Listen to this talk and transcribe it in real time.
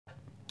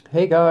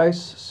Hey guys,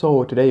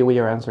 so today we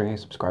are answering a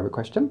subscriber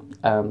question,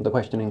 and the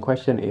question in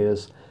question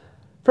is,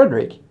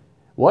 Frederick,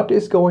 what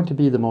is going to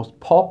be the most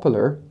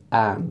popular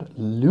and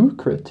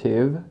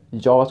lucrative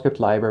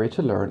JavaScript library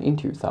to learn in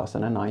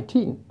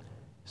 2019?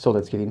 So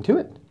let's get into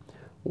it.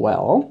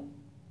 Well,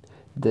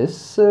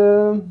 this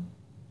is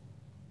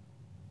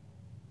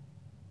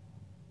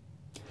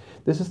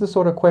the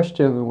sort of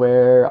question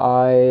where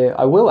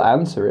I will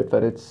answer it,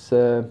 but it's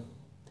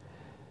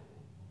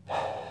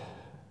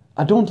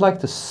I don't like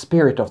the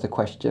spirit of the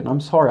question. I'm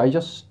sorry, I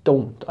just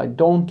don't. I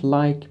don't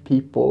like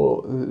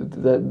people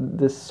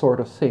this sort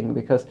of thing,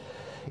 because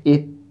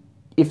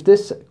if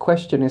this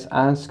question is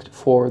asked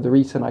for the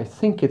reason I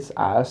think it's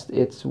asked,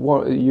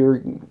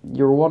 you're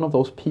one of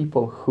those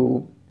people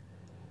who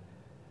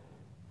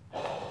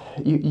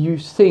you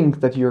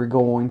think that you're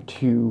going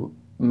to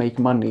make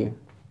money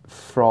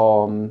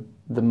from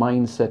the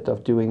mindset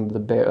of doing the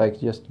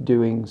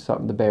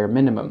bare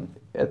minimum.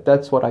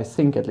 That's what I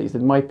think, at least.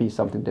 It might be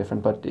something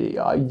different, but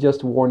I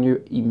just warn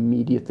you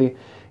immediately.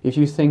 If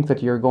you think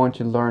that you're going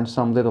to learn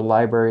some little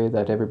library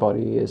that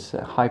everybody is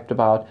hyped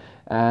about,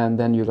 and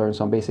then you learn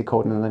some basic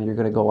code, and then you're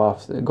going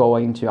to go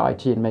into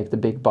IT and make the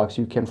big bucks,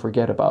 you can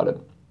forget about it.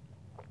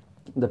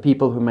 The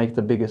people who make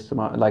the biggest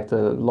amount, like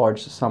the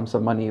large sums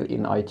of money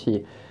in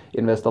IT,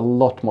 invest a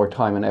lot more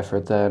time and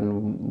effort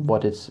than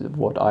what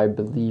I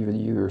believe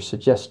you're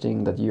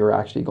suggesting that you're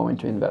actually going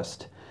to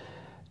invest.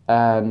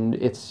 And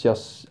it's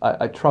just,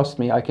 I trust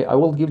me, I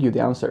will give you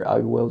the answer. I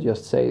will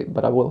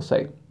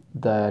say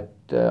that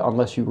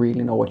unless you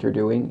really know what you're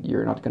doing,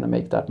 you're not going to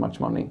make that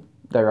much money.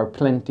 There are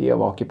plenty of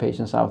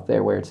occupations out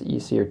there where it's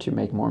easier to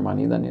make more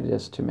money than it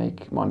is to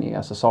make money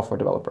as a software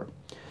developer.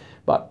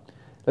 But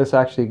let's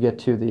actually get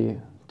to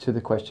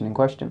the question in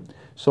question.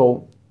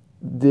 So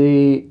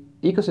the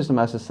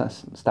ecosystem as it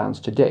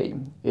stands today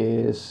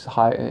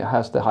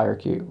has the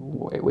hierarchy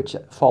which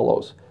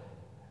follows: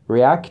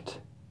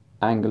 React,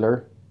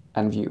 Angular,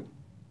 and Vue,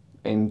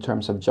 in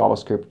terms of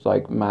JavaScript,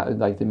 like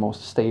the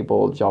most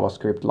stable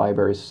JavaScript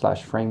libraries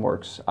 /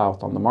 frameworks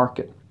out on the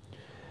market.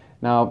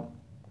 Now,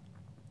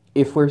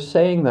 if we're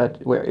saying that,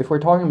 if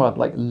we're talking about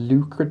like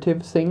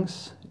lucrative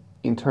things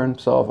in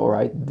terms of, all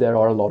right, there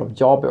are a lot of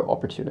job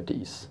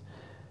opportunities,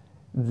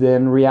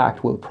 then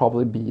React will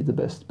probably be the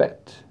best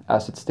bet,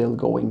 as it's still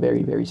going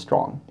very, very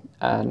strong.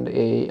 And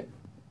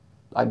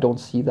I don't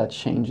see that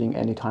changing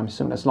anytime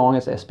soon. As long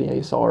as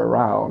SBAs are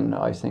around,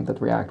 I think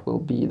that React will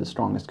be the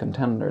strongest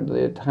contender.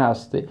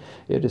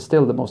 It is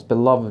still the most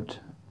beloved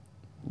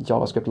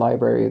JavaScript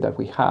library that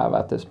we have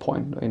at this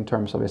point in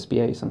terms of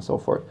SBAs and so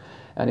forth.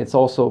 And it's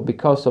also,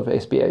 because of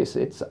SBAs,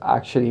 it's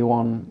actually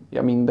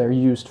they're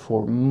used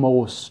for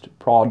most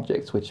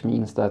projects, which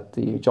means that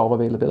the Java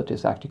availability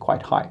is actually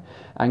quite high.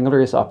 Angular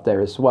is up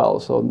there as well,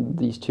 so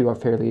these two are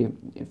fairly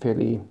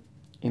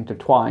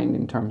intertwined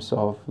in terms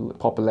of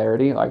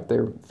popularity. Like,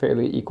 they're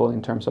fairly equal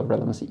in terms of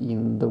relevancy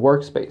in the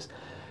workspace.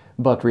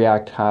 But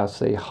React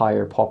has a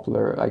higher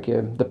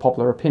the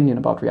popular opinion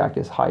about React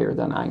is higher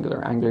than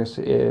Angular. Angular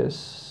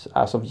is,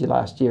 as of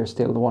last year,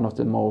 still one of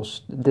the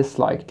most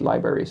disliked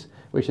libraries,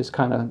 which is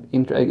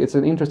it's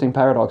an interesting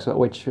paradox,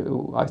 which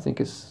I think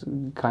is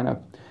kind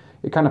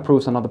of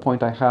proves another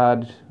point I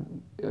had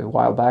a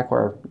while back,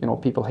 where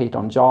people hate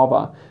on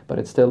Java, but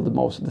it's still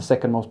the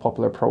second most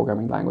popular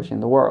programming language in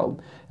the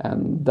world.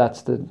 And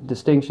that's the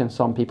distinction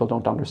some people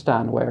don't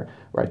understand, where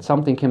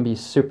something can be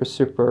super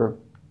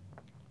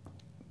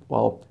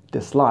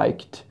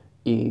disliked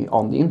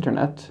on the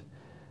internet,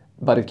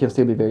 but it can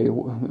still be very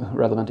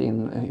relevant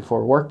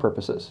for work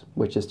purposes,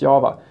 which is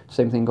Java.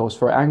 Same thing goes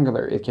for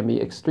Angular. It can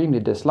be extremely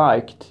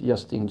disliked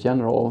just in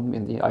general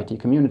in the IT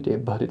community,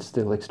 but it's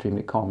still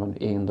extremely common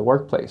in the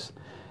workplace.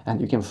 And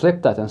you can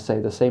flip that and say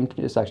the same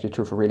is actually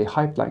true for really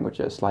hyped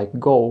languages like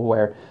Go,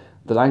 where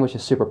the language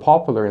is super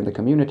popular in the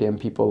community and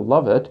people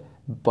love it,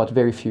 but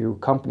very few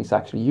companies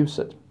actually use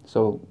it.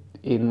 So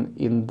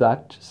in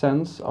that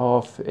sense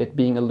of it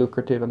being a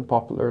lucrative and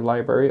popular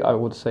library, I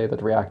would say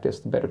that React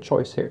is the better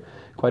choice here.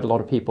 Quite a lot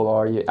of people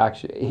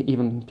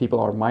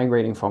are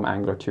migrating from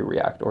Angular to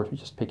React, or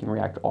just picking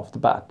React off the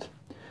bat.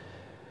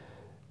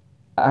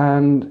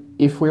 And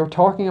if we're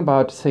talking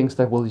about things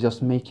that will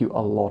just make you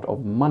a lot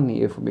of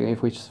money, if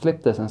we just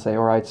flip this and say,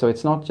 all right, so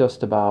it's not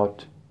just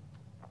about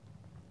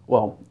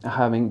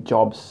having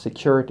job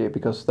security,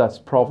 because that's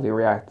probably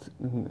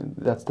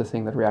that's the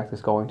thing that React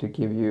is going to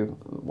give you,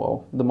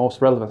 the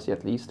most relevancy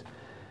at least.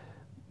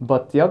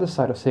 But the other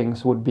side of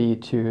things would be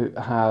to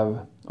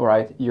have, all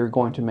right, you're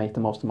going to make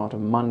the most amount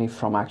of money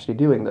from actually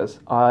doing this.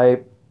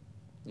 I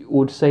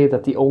would say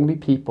that the only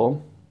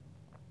people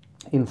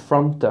in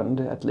front end,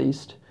 at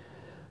least,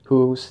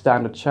 who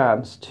stand a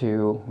chance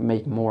to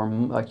make more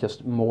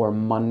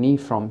money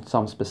from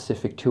some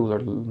specific tool or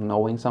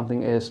knowing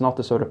something is not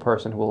the sort of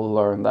person who will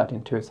learn that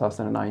in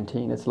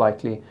 2019. It's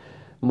likely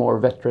more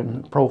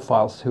veteran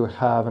profiles who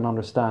have an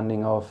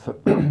understanding of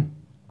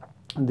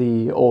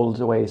the old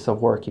ways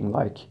of working,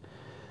 like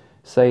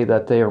say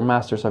that they are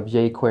masters of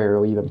jQuery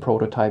or even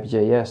prototype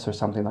JS or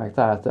something like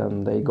that,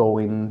 and they go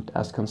in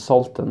as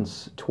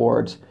consultants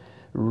towards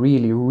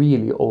really,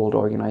 really old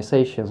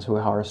organizations who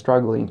are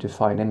struggling to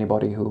find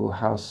anybody who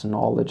has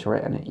knowledge or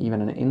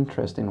even an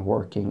interest in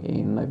working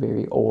in a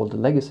very old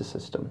legacy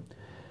system.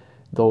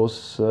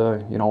 Those,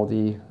 you know,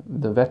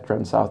 the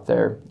veterans out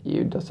there,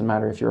 it doesn't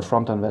matter if you're a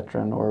front-end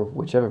veteran or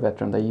whichever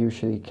veteran, they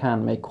usually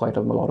can make quite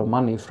a lot of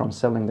money from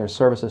selling their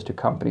services to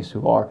companies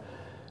who are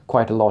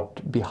quite a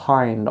lot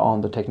behind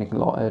on the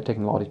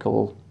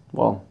technological,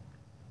 well,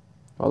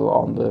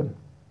 on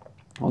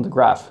the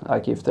graph.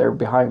 Like if they're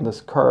behind this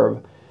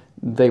curve,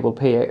 they will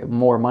pay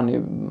more money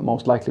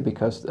most likely,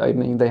 because I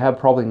mean they have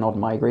probably not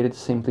migrated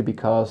simply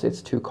because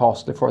it's too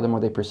costly for them, or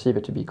they perceive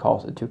it to be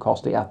too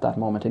costly at that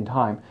moment in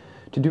time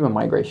to do a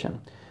migration.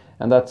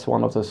 And that's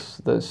one of the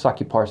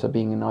sucky parts of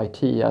being in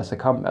IT as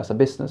a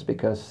business,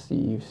 because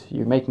you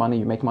make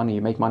money,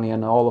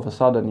 and all of a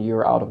sudden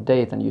you're out of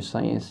date and you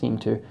seem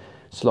to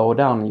slow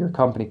down, and your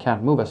company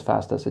can't move as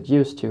fast as it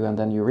used to, and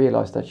then you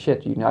realize that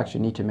shit, you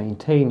actually need to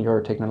maintain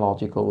your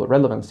technological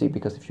relevancy,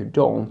 because if you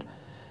don't,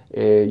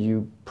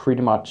 you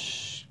pretty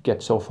much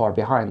get so far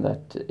behind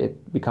that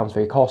it becomes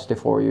very costly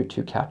for you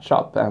to catch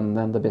up, and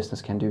then the business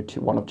can do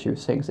one of two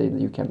things. Either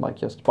you can like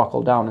just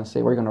buckle down and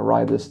say we're going to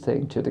ride this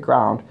thing to the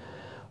ground,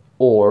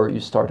 or you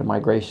start a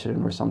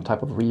migration or some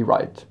type of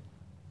rewrite,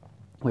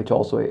 which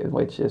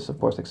is of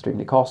course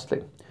extremely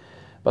costly.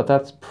 But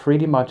that's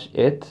pretty much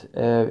it.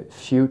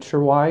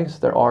 Future-wise,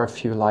 there are a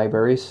few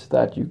libraries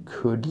that you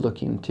could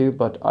look into,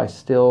 but I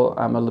still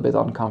am a little bit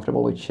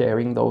uncomfortable with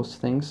sharing those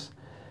things.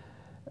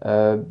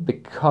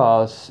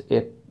 Because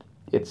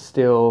it's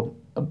still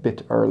a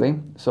bit early.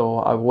 So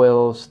I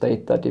will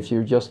state that if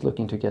you're just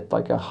looking to get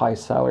like a high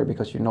salary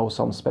because you know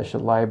some special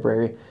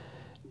library,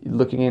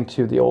 looking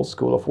into the old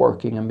school of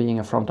working and being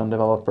a front-end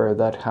developer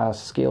that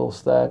has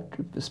skills that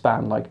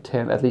span like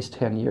at least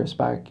 10 years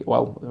back,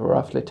 well,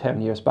 roughly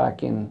 10 years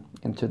back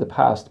into the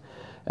past,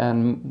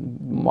 and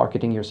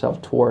marketing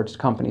yourself towards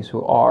companies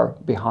who are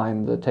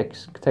behind the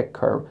tech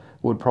curve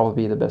would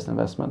probably be the best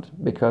investment.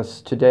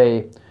 Because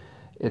today,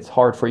 it's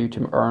hard for you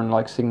to earn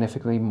like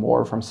significantly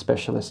more from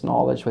specialist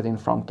knowledge within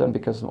front-end,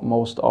 because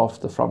most of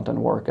the front-end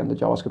work and the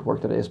JavaScript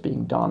work that is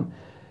being done,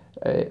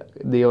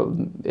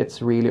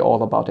 it's really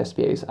all about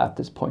SPAs at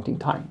this point in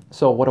time.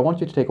 So what I want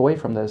you to take away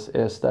from this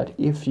is that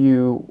if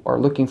you are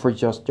looking for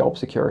just job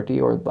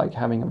security or like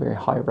having a very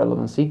high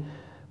relevancy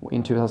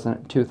in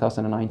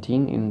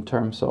 2019 in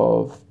terms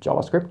of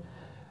JavaScript,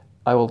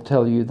 I will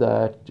tell you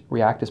that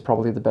React is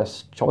probably the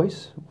best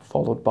choice,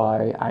 followed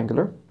by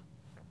Angular,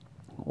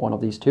 one of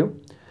these two.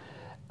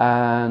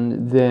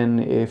 And then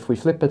if we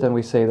flip it and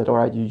we say that, all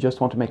right, you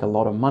just want to make a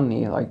lot of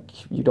money,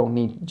 like you don't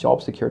need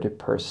job security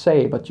per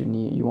se, but you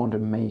want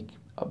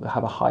to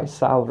have a high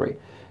salary,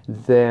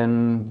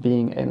 then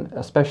being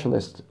a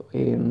specialist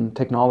in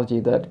technology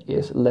that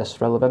is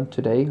less relevant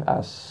today,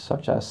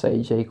 such as say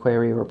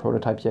jQuery or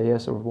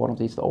Prototype.js or one of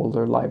these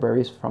older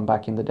libraries from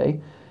back in the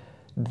day,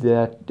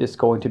 that is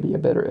going to be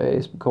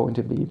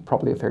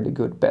probably a fairly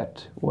good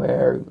bet,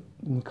 where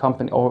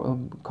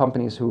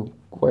companies who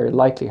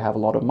likely have a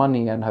lot of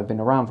money and have been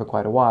around for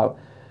quite a while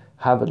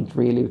haven't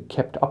really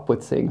kept up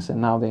with things, and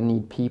now they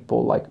need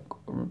people like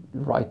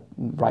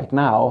right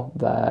now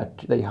that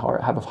they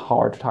have a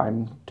hard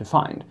time to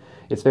find.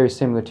 It's very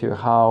similar to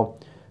how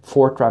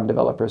Fortran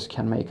developers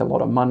can make a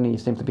lot of money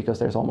simply because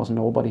there's almost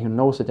nobody who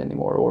knows it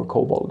anymore, or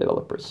COBOL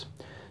developers.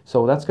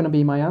 So that's going to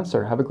be my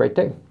answer. Have a great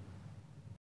day.